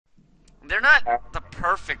they're not the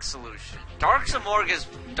perfect solution. Dark Zamorg,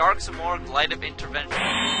 Light of Intervention.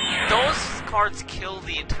 Those cards kill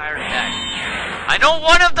the entire deck. I know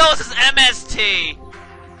one of those is MST.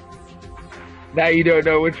 Now you don't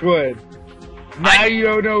know which one. Now you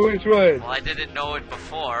don't know which one. Well, I didn't know it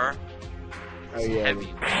before. Oh yeah. Heavy.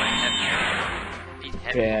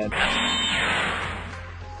 Heavy. Man.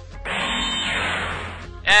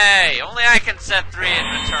 Hey, only I can set 3 in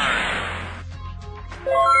return.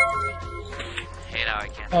 Hate how I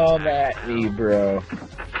can't. Come at me, bro.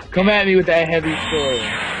 Come at me with that heavy sword.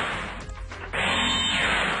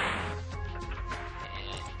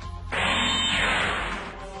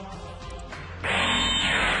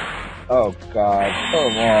 Oh God,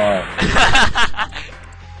 come on.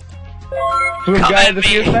 Swift guy of the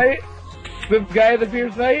Fierce Knight? Swift guy of the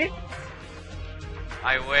Fierce Knight?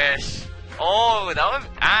 I wish. Oh, that would.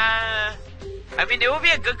 I mean, it would be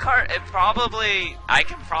a good card. I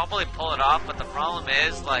can probably pull it off, but the problem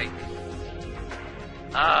is, like.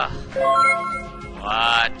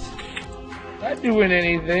 What? Not doing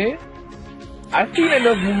anything. I've seen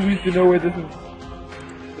enough movies to know where this is.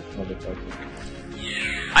 This motherfucker.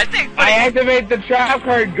 I think. I activate the trap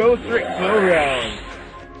card, Ghost Rick Go Round.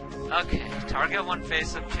 Okay, target one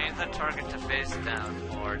face up, change that target to face down,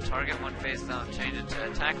 or target one face down, change it to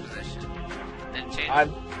attack position, then change.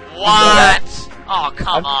 What? Oh,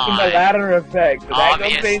 come on! I'm the ladder effect. So that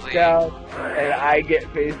goes Obviously. face down, and I get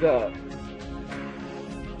face up.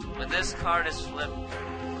 When this card is flipped,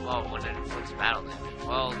 well, when it flips battle damage.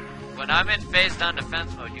 Well, when I'm in face down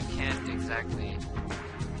defense mode, you can't exactly.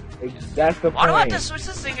 That's the point. Why do I have to switch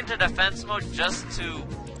this thing into defense mode just to?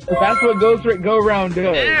 That's what Ghost Rick Go Round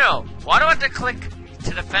does. No. Why do I have to click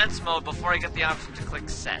to defense mode before I get the option to click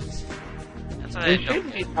set? That's what I There don't.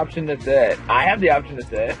 should be an option to set. I have the option to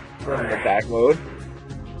set from attack mode.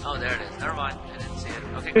 Oh, there it is. Never mind. I didn't see it.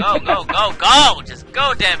 Okay, go, go, go, go! Just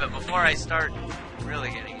go, damn it, before I start really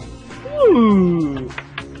getting it. Ooh.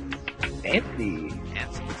 Fancy.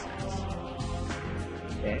 Fancy sense.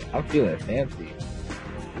 Yeah, I'm feeling fancy.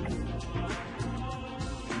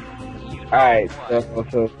 Alright,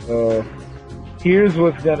 so here's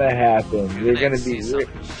what's gonna happen. You're gonna be.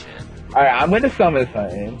 Alright, I'm gonna summon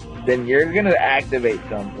something. Then you're gonna activate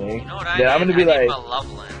something. No, then I'm gonna be like.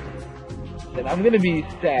 Malevolent. Then I'm gonna be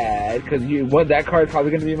sad because that card's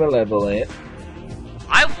probably gonna be Malevolent.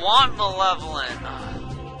 I want Malevolent.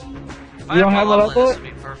 If I You don't have Malevolent, Malevolent? this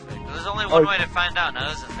would be perfect. There's only one way to find out.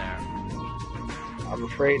 Now, isn't there? I'm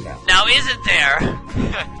afraid now. Now, isn't there?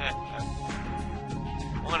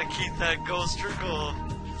 I want to keep that Ghost Trickle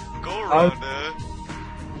go around there.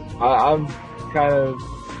 I'm kind of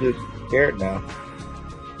just scared now.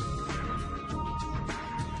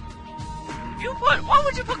 Why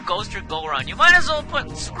would you put Ghost Trick Go Around? You might as well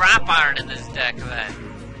put Scrap Iron in this deck then.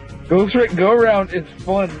 Ghost Rick Go Round is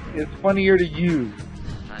fun. It's funnier to use.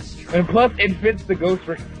 That's true. And plus, it fits the Ghost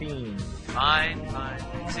Rick theme. Fine.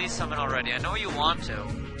 See summon already. I know you want to.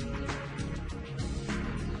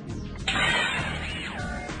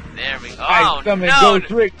 There we go. I summon Ghost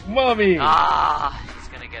Rick Mummy! He's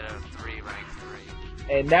gonna get a 3, rank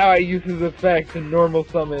 3. And now I use his effect to normal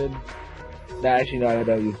summon. Nah, actually, no, I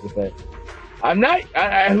don't use the effect. I'm not.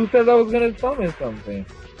 Who says I was gonna summon something?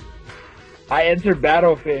 I enter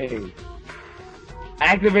battle phase.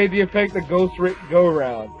 Activate the effect of Ghost Rick Go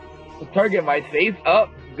Round. So target my face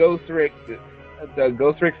up Ghost Rick, the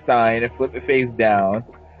Ghost Rick Stein, and flip it face down.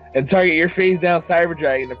 And target your face down Cyber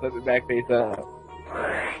Dragon and flip it back face up.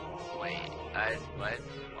 Wait, what?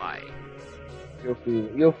 Why? You'll see.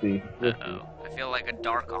 You'll see. Uh-oh. I feel like a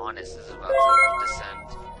Dark Honest is about to descend.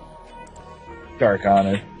 Dark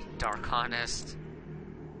Honest. Dark Honest.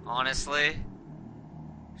 Honestly,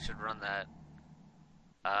 should run that.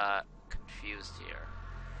 Confused here.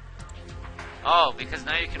 Oh, because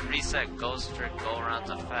now you can reset Ghost Trick Go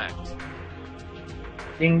Around's effect.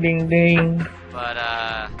 Ding ding ding. But,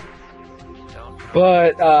 don't.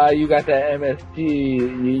 But, you got that MST.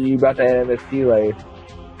 You got that MST life.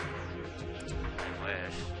 I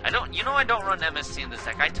wish. I don't run MST in this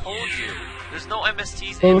deck. I told you. There's no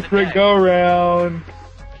MSTs in the Ghost Rick deck. Go Round.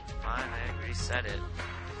 Fine, I reset it.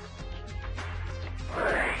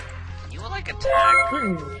 You would like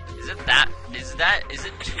attack? Is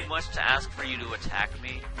it too much to ask for you to attack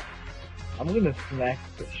me? I'm gonna smack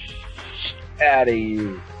the out of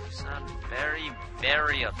you. You sound very,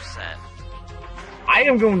 very upset.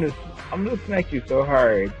 I'm gonna smack you so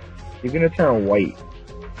hard, you're gonna turn white.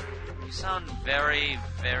 You sound very,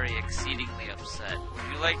 very exceedingly upset.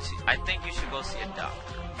 Would you like to? I think you should go see a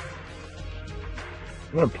doctor.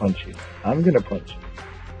 I'm gonna punch you. I'm gonna punch you.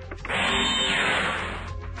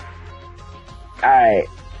 Alright.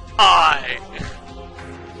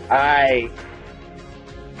 die!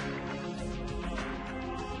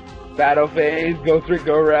 Battle phase, go through,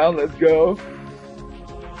 go around, let's go.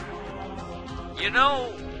 You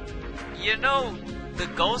know, the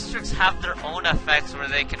ghost tricks have their own effects where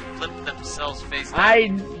they can flip themselves face down. I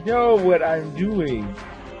know what I'm doing.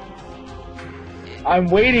 I'm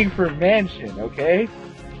waiting for mansion, okay?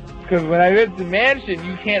 Because when I get to mansion,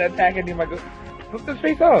 you can't attack any of my ghosts. Flip this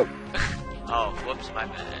face up. Oh, whoops, my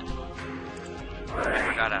bad. I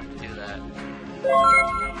forgot I have to do that.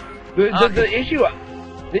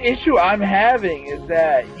 The issue I'm having is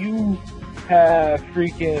that you have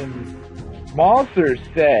freaking monsters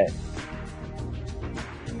set.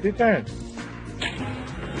 It's your turn.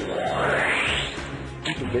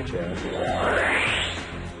 You can bitch ass.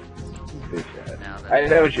 I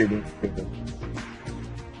know what you're doing.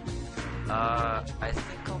 I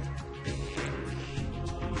think I'll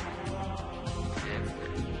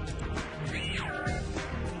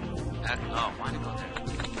oh, why did I go there?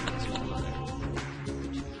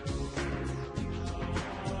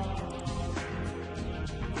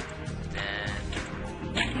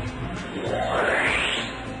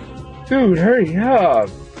 Dude, hurry up!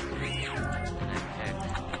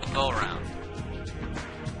 Go around.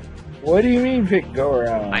 What do you mean pick go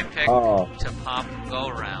around? I picked to pop go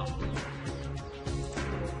around.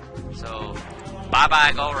 So, bye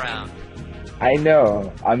bye go around. I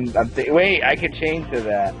know. Wait, I can change to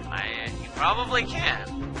that. You probably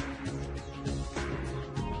can.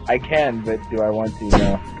 I can, but do I want to?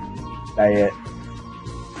 No. Not yet.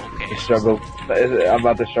 Okay. Struggle. I'm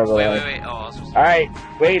about to struggle. Wait. Oh, alright,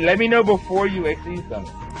 wait, let me know before you exceed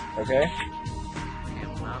something. Okay?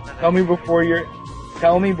 Tell me before you're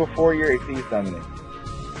exceed something.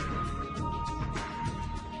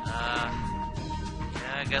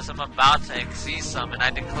 I guess I'm about to exceed something.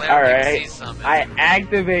 I declare exceed something. I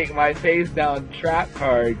activate my face down trap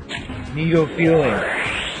card, Needle Feeling,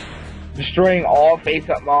 destroying all face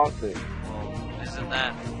up monsters. Well, isn't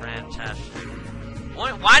that fantastic?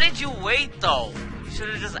 Why did you wait though? You should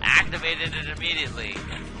have just activated it immediately.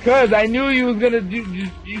 Cause I knew you was gonna do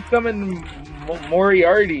summon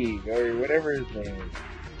Moriarty or whatever his name is.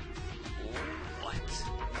 What?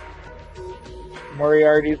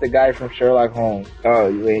 Moriarty's the guy from Sherlock Holmes. Oh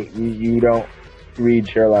wait, you don't read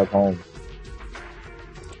Sherlock Holmes.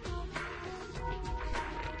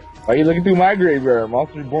 Why are you looking through my graveyard?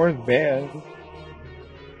 Monster Reborn's banned.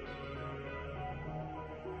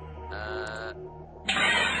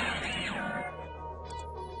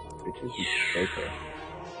 Okay.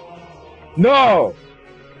 No!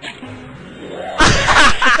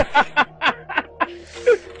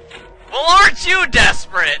 Well, aren't you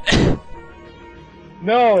desperate?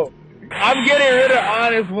 No! I'm getting rid of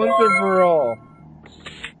Honest once and for all.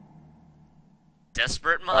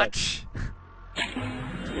 Desperate much?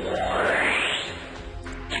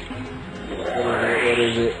 What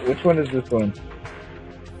is it? Which one is this one?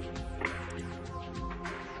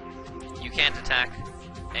 You can't attack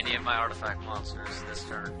any of my artifact monsters this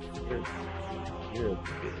turn. You're a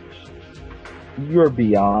bitch. You're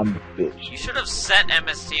beyond bitch. You should have set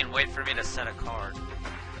MST and wait for me to set a card.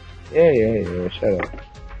 Yeah, shut up.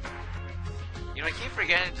 You know, I keep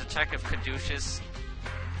forgetting to check if Caduceus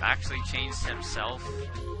actually changed himself.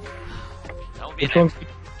 That would be an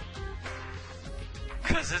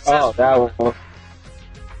because it says that one.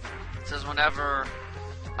 It says whenever,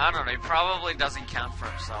 I don't know, he probably doesn't count for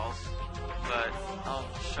himself, but I'll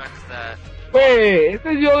check that. Wait, it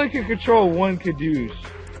says you only can control one Caduce.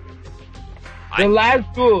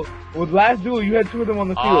 Last duel, you had two of them on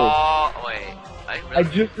the field. Oh, wait.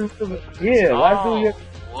 Last duel you had...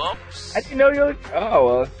 Whoops. I didn't know you. Oh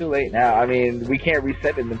well, it's too late now. I mean, we can't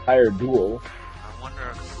reset an entire duel. I wonder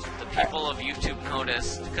if the people of YouTube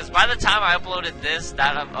noticed, because by the time I uploaded this,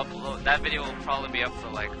 that video will probably be up for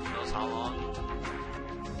like who knows how long.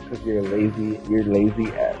 Because you're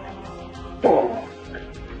lazy ass. Well,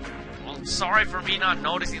 sorry for me not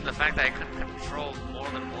noticing the fact that I couldn't control more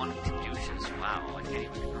than one Caduceus. Wow, I can't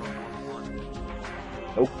even control more than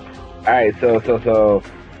one. Nope. Alright, so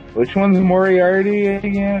which one's Moriarty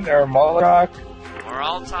again? Or Moloch? Or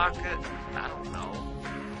I'll talk it. I don't know.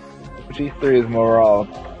 Which of these three is Moral? I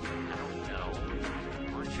don't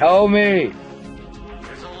know. Tell me!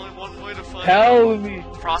 There's only one way to find Tell me!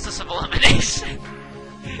 Process of elimination.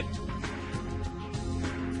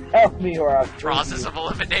 Help me or I'll kill Process you. of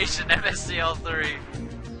elimination, MSCL3.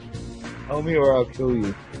 Help me or I'll kill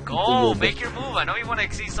you. Go, make your move. I know you want to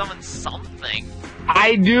exceed summon something.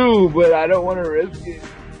 I do, but I don't want to risk it.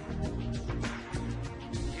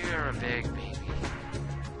 You're a big baby.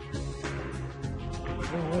 You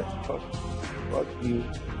know what? Fuck you.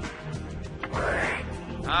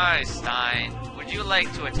 Hi, Stein. Would you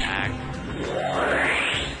like to attack?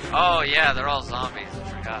 Oh yeah, they're all zombies. I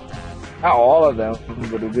forgot that. Not all of them,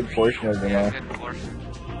 but a good portion of them. Yeah, a good portion.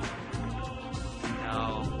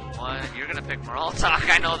 No. What? You're gonna pick Moraltalk,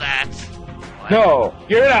 I know that. What? No,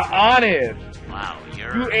 you're not honest. Wow,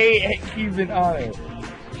 You ain't keeping honest.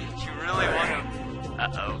 You really want to...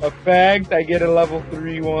 Uh-oh. Effect, I get a level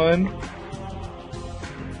 3 one.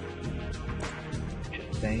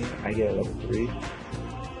 Just saying, I get a level 3.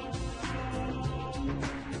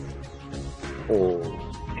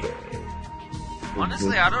 Okay.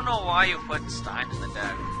 Honestly, I don't know why you put Stein in the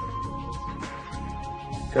deck.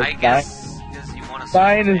 I Stein, guess because you want to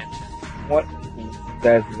Stein is what?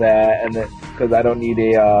 That's that, and then because I don't need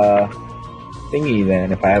a thingy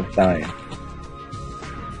then if I have Stein.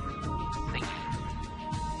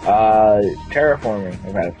 Terraforming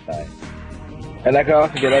if I have Stein, and I can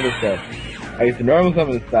also get other stuff. I used to normal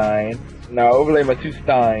summon the Stein. Now I overlay my 2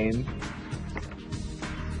 Steins.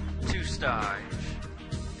 2 Steins.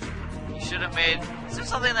 You should have made. Is there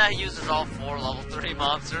something that uses all 4 level 3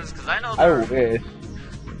 monsters? Because I know I there. wish.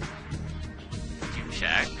 Did you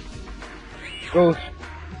check? Go.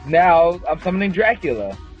 Now I'm summoning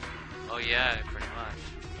Dracula. Oh yeah, pretty much.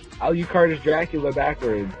 Alucard is Dracula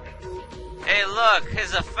backwards. Hey look,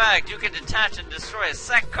 his effect, you can detach and destroy a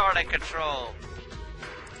sec card I control.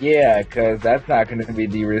 Yeah, cause that's not gonna be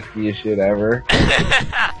the riskiest shit ever.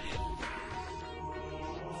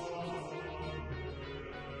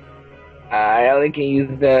 I only can use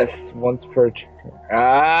this once per turn.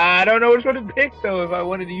 I don't know which one to pick though if I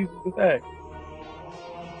wanted to use this effect.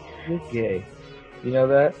 You're gay. You know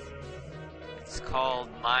that? It's called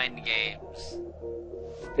Mind Games.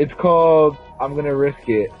 It's called I'm gonna risk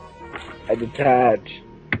it. I detach.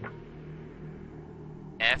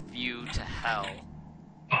 F you to hell.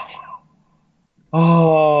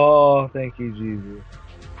 Oh, thank you, Jesus.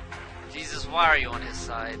 Jesus, why are you on his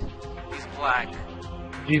side? He's black.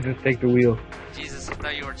 Jesus, take the wheel. Jesus, I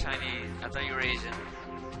thought you were Chinese. I thought you were Asian.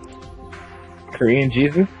 Korean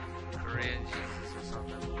Jesus? Korean Jesus or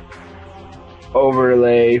something.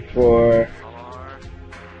 Overlay for... Or...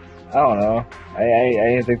 I don't know. I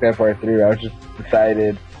didn't think that far through. I was just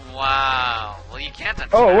excited. Wow. Well, you can't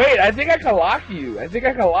attack. Oh, wait. I think I can lock you. I think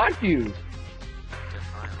I can lock you.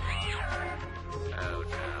 Define lock. Oh,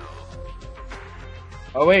 no.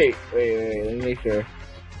 Oh, wait. Wait. Let me make sure.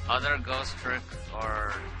 Other ghost trick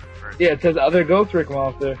or... Yeah, it says other ghost trick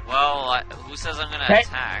monster. Well, who says I'm gonna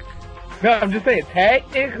attack? No, I'm just saying,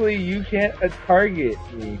 technically, you can't target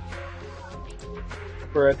me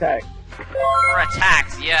for attack. For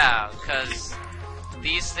attacks, yeah, because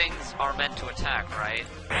these things are meant to attack, right?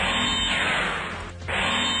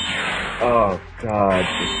 Oh, God.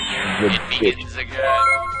 It begins again.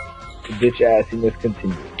 The bitch assiness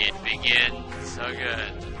continues. It begins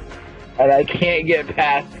again. And I can't get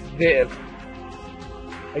past this.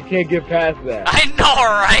 I can't get past that. I know,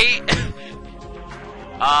 right?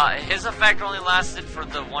 His effect only lasted for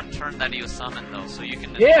the 1 turn that he was summoned, though, so you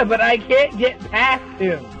can... Yeah, but I can't get past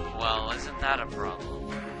him. Well, isn't that a problem?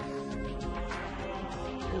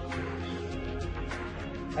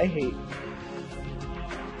 I hate.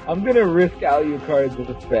 I'm gonna risk Alucard's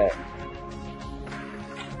effect.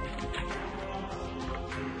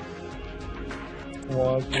 Come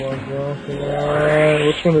on.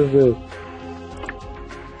 Which one is this?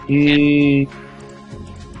 He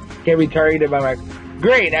can't be targeted by my...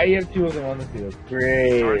 Great, now you have 2 of them on the field.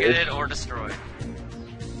 Great. Targeted or destroyed.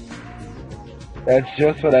 That's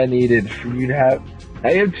just what I needed for you to have.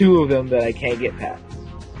 I have 2 of them that I can't get past.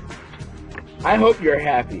 I hope you're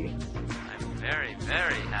happy. I'm very,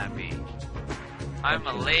 very happy. I'm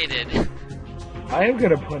elated. I am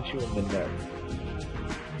gonna punch you in the neck.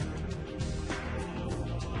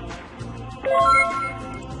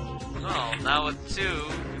 Well, now with 2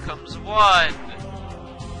 becomes 1.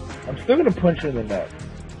 I'm still gonna punch you in the neck.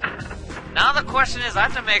 Now the question is, I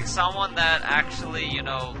have to make someone that actually, you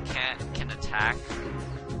know, can attack.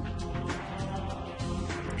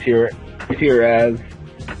 Tiraz.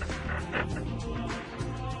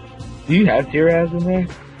 Do you have Tiraz in there?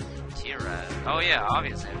 Tiraz. Oh yeah,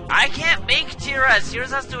 obviously. I can't make Tiraz.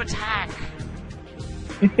 Tiraz has to attack.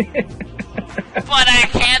 But I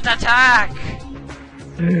can't attack.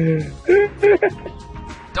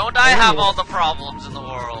 Don't I have all the problems in the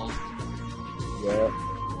world? Yeah.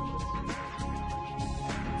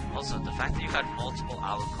 Also, the fact that you had multiple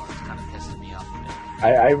Alucards kind of pisses me off a bit.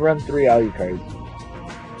 I run 3 Alucards.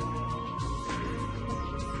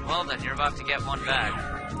 Well then, you're about to get 1 back.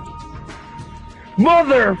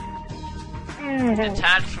 Mother!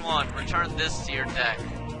 Detach 1. Return this to your deck.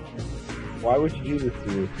 Why would you do this to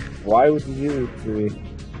me? Why would you do this to me?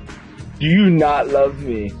 Do you not love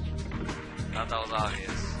me? Thought that was obvious.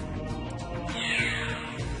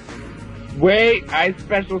 Wait, I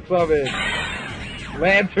special summon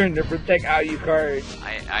Lantern to protect Alucard.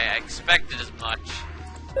 I expected as much.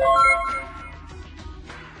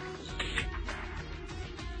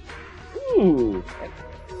 Ooh.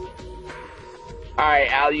 Alright,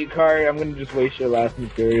 Alucard, I'm gonna just waste your last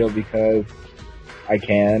material because I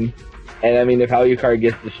can. And I mean, if Alucard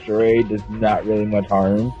gets destroyed, there's not really much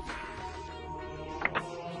harm.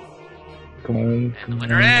 Come on. And the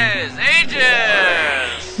winner is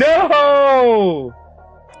Aegis! No!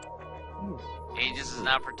 Aegis is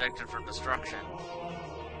now protected from destruction.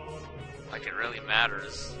 Like it really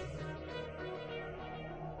matters.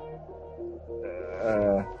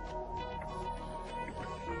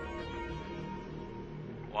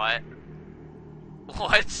 What?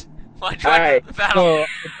 What? Why do I Alright, battle? so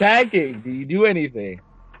attacking, do you do anything?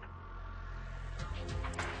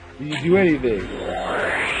 Do you do anything?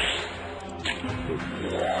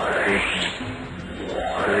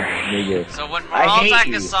 So when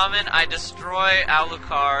Moraltech is summoned, I destroy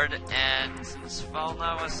Alucard, and since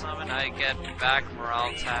Felna was summoned, I get back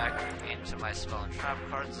Moraltech into my spell and trap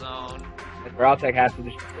card zone. And Moraltech has to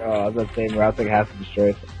destroy. Oh, I was gonna say Moraltech has to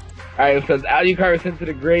destroy. Alright, so Alucard is sent to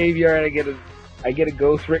the graveyard. I get a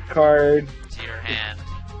Ghost Rick card. To your hand.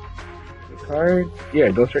 The card? Yeah,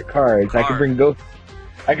 Ghost Rick cards. I can bring Ghost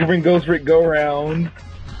Rick Go Round.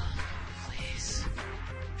 Please.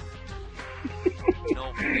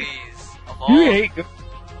 No, please.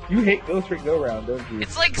 You hate Ghost Rick Go Round, don't you?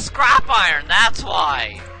 It's like scrap iron, that's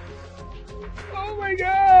why! Oh my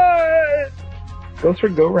god! Ghost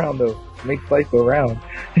Rick Go Round though. Makes life go round.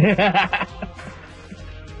 At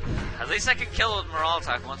least I can kill it with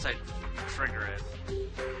Moraltech once I trigger it.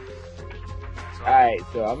 So, alright,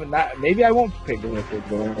 so maybe I won't pick Ghost Rick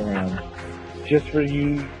Go Round. Just for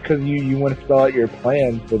you, cause you want to spell out your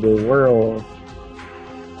plans for the world.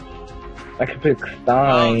 I could pick Stein.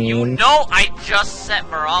 Oh, you know I just set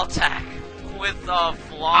Moraltech with a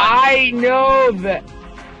flaw. I know that.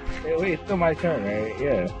 Wait, it's still my turn, right?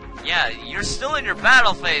 Yeah. Yeah, you're still in your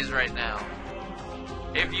battle phase right now.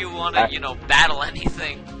 If you want to, battle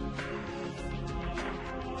anything.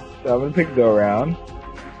 So I'm gonna pick Go Round.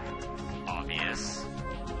 Obvious.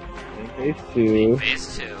 Phase 2.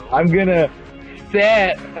 Phase 2. I'm gonna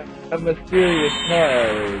set a mysterious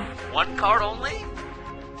card. One card only?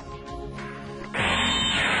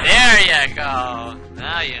 There you go!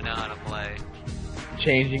 Now you know how to play.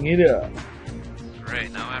 Changing it up.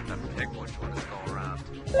 Great, now I have to pick which one to go around.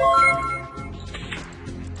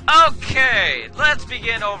 Okay, let's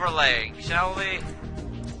begin overlaying, shall we?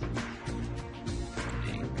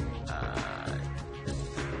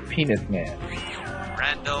 Penis Man.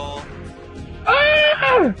 Randall.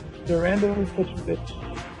 Ah! The Randall is such a bitch.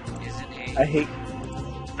 Isn't he? I hate.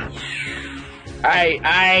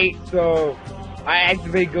 So I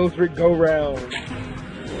activate Ghost Rick Go Round.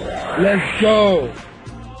 Let's go.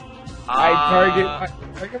 I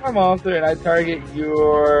target my monster and I target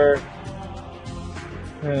your.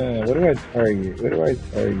 What do I target?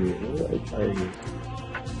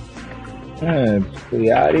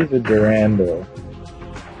 Pleiades or Durandal?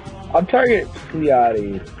 I'll target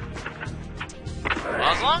Pleiades. Well,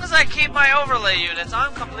 as long as I keep my overlay units,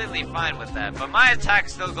 I'm completely fine with that. But my attack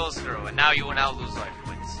still goes through, and now you will now lose life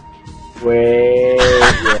points. Wait.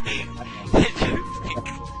 Did you think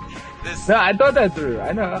this? No, I thought that through.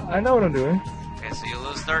 I know what I'm doing. Okay, so you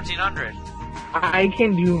lose 1,300. I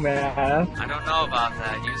can do math. I don't know about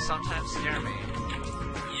that. You sometimes scare me.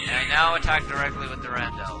 And I now attack directly with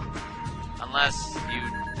Durandal. Unless you...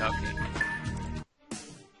 Okay.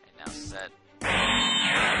 I now set...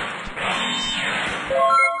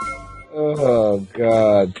 Oh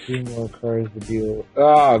god, 2 more cards to deal.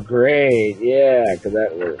 Oh great, yeah, cause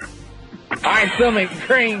that works. I summon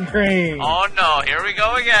Crane. Oh no, here we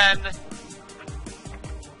go again.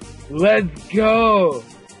 Let's go.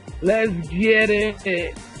 Let's get it.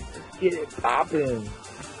 Let's get it poppin'.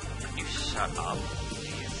 You shut up,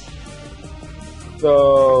 please.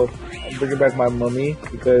 So I'm bringing back my mummy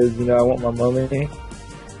because I want my mummy.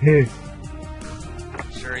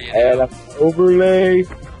 Sure you do. And I'm overlay.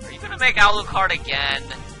 Are you gonna make Alucard again?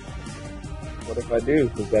 What if I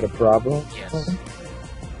do? Is that a problem? Yes.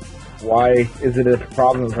 Why is it a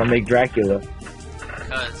problem if I make Dracula?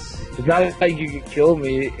 Because it's not like you can kill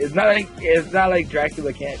me. It's not like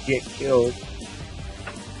Dracula can't get killed.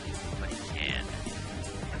 But he can.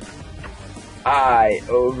 I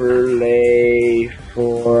overlay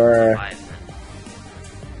for. Why then?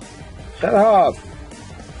 Shut up.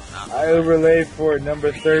 Not I overlay for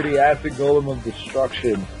number 30, Acid Golem of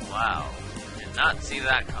Destruction. Wow. Did not see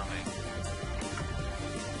that coming.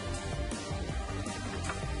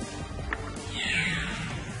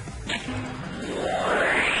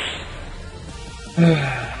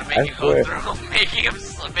 I swear. Making him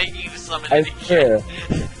summon I it swear.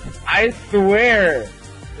 again. I swear.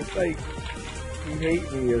 It's like you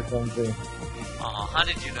hate me or something. Oh, how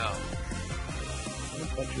did you know?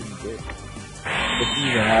 If you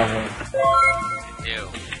even have one. You do.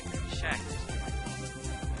 Check.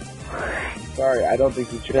 Sorry, I don't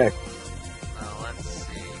think you checked. Well, let's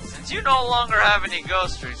see. Since you no longer have any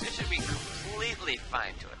ghost streaks, you should be completely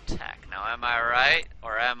fine to attack. Now, am I right,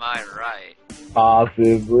 or am I right?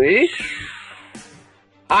 Possibly.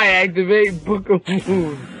 I activate Book of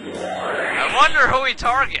Moon. I wonder who he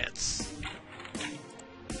targets.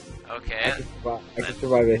 Okay. I can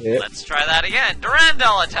survive a hit. Let's try that again.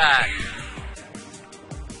 Durandal attack!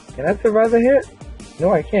 Can I survive a hit?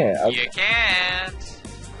 No, I can't. You can't.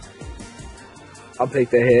 I'll take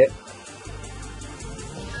the hit.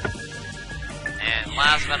 And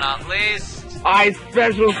last but not least... I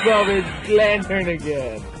special summon Lantern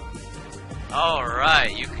again.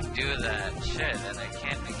 Alright, you can do that. Shit, and I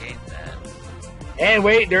can't negate that. And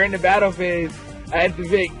wait, during the battle phase, I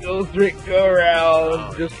activate Ghost Trick Go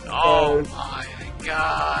Around. Oh my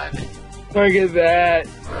god. Target that.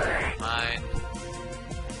 Mine.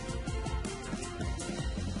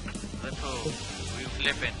 Flip who? We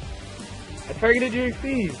flipping. I targeted your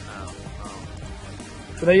Xyz. Oh.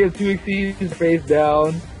 So now you have 2 Xyz face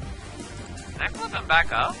down. Can I flip him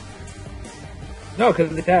back up? No, because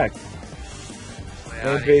of the attack.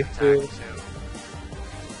 Wait, Base too.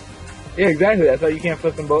 Yeah, exactly. That's why you can't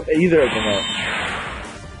flip them both, either of them up.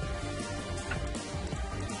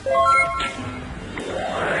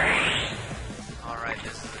 Alright,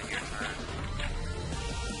 this is your turn.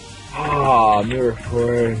 Ah, Mirror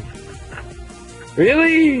Force.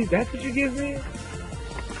 Really? That's what you give me?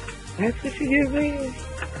 That's what you give me?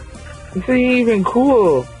 This ain't even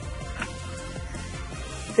cool.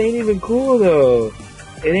 This ain't even cool though.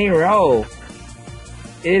 It ain't Ralph.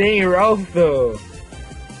 It ain't Ralph though.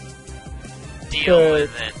 Deal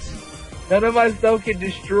with it. None of my stuff can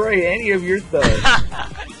destroy any of your stuff. For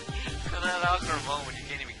that awkward moment, you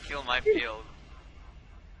can't even kill my field.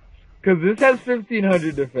 Cause this has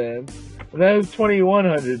 1500 defense, and that has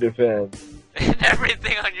 2100 defense. And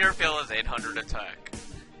everything on your field is 800 attack.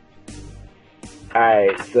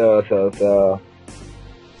 Alright, so.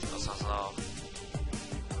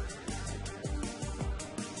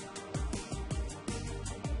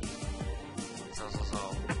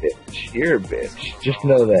 Bitch, you're a bitch. Just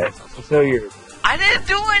know that. Just know you're. I didn't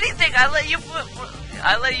do anything. I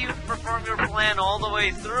let you perform your plan all the way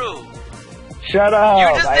through. Shut up.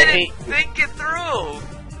 You just didn't think it through.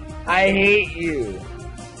 I hate you.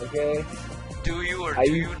 Okay. Do you or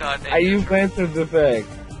do you not? I use Lancer's effect.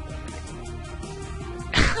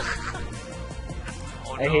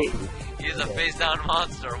 Oh, no. I hate you. He's a face down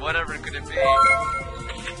monster. Whatever could it be?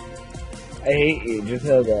 I hate you. Just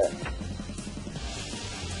know that.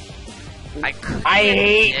 I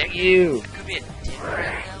hate you. It could be a dick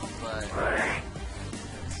right now, but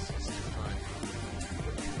it's just fun.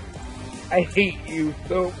 I hate you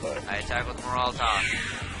so much. I attack with morale top.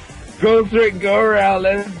 Go straight, go around.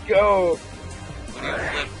 Let's go. Who do you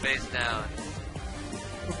flip face down?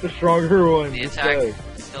 What's the stronger one? The attack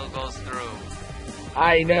still goes through.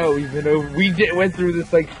 I know. We went through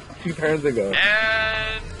this like 2 turns ago.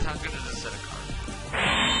 And I'm gonna just set a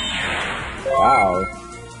card. Wow.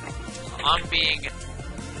 I'm being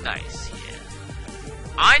nice here.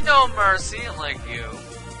 I know Mercy, unlike you.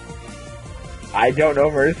 I don't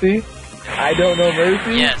know Mercy? I don't know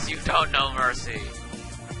Mercy? Yes, you don't know Mercy.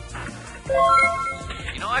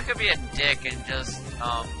 You know, I could be a dick and just,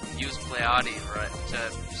 use Pleiade, right,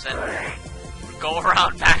 to send go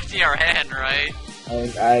around back to your hand, right?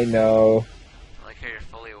 I know. I like how you're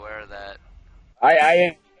fully aware of that.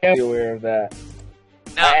 I am aware of that.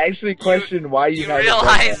 No, I actually question why you haven't done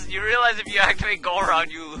that. You realize if you activate go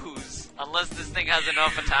around, you lose. Unless this thing has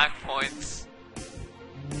enough attack points.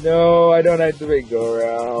 No, I don't activate go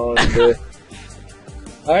around.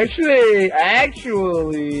 Actually,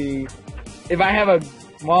 if I have a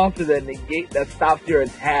monster that stops your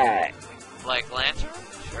attack. Like Lantern?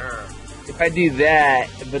 Sure. If I do that,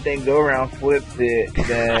 but then go around flips it,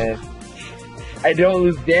 then I don't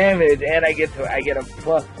lose damage, and I get a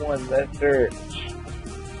 +1 less search.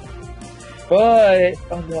 But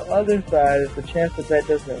on the other side, there's a chance that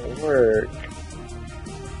doesn't work,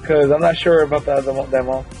 because I'm not sure about that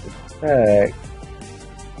monster's attack.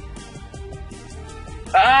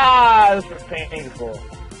 Ah, this is painful.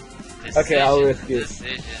 Okay, I'll risk it.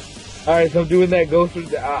 Alright, so I'm doing that ghost.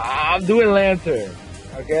 I'm doing Lantern.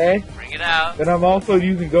 Okay? Bring it out. Then I'm also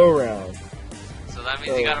using Go Round. So that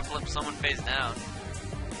means you gotta flip someone face down.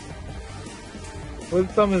 Flip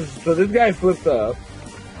summons. So this guy flips up.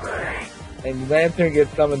 And Lantern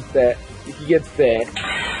gets summoned set. He gets set.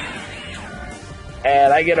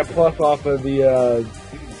 And I get a plus off of the,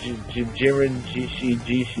 Jiren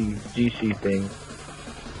Jishi thing.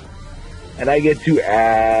 And I get to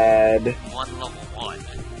add... One level 1.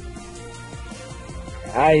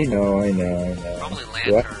 I know. Probably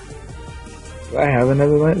Lantern. Do I have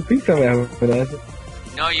another Lantern? Please tell me I have another Lantern.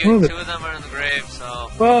 No, two of them are in the grave, so...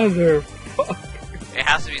 Motherfucker. It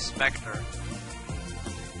has to be Spectre.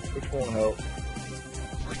 Which won't help.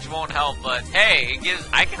 Which won't help, but hey,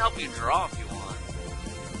 I can help you draw if you want.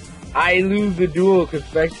 I lose the duel because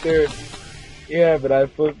Spectre... Yeah, but I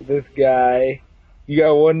flip this guy. You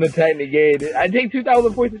got one attack negated. I take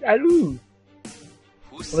 2,000 points. I lose.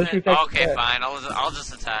 Who said? Okay, fine. I'll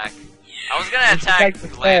just attack. I was gonna attack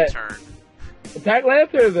Lantern. Attack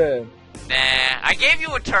Lantern then. Nah, I gave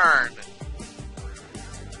you a turn.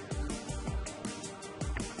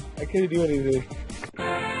 I couldn't do anything.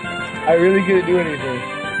 I really couldn't do anything.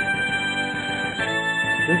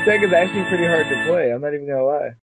 This deck is actually pretty hard to play. I'm not even gonna lie.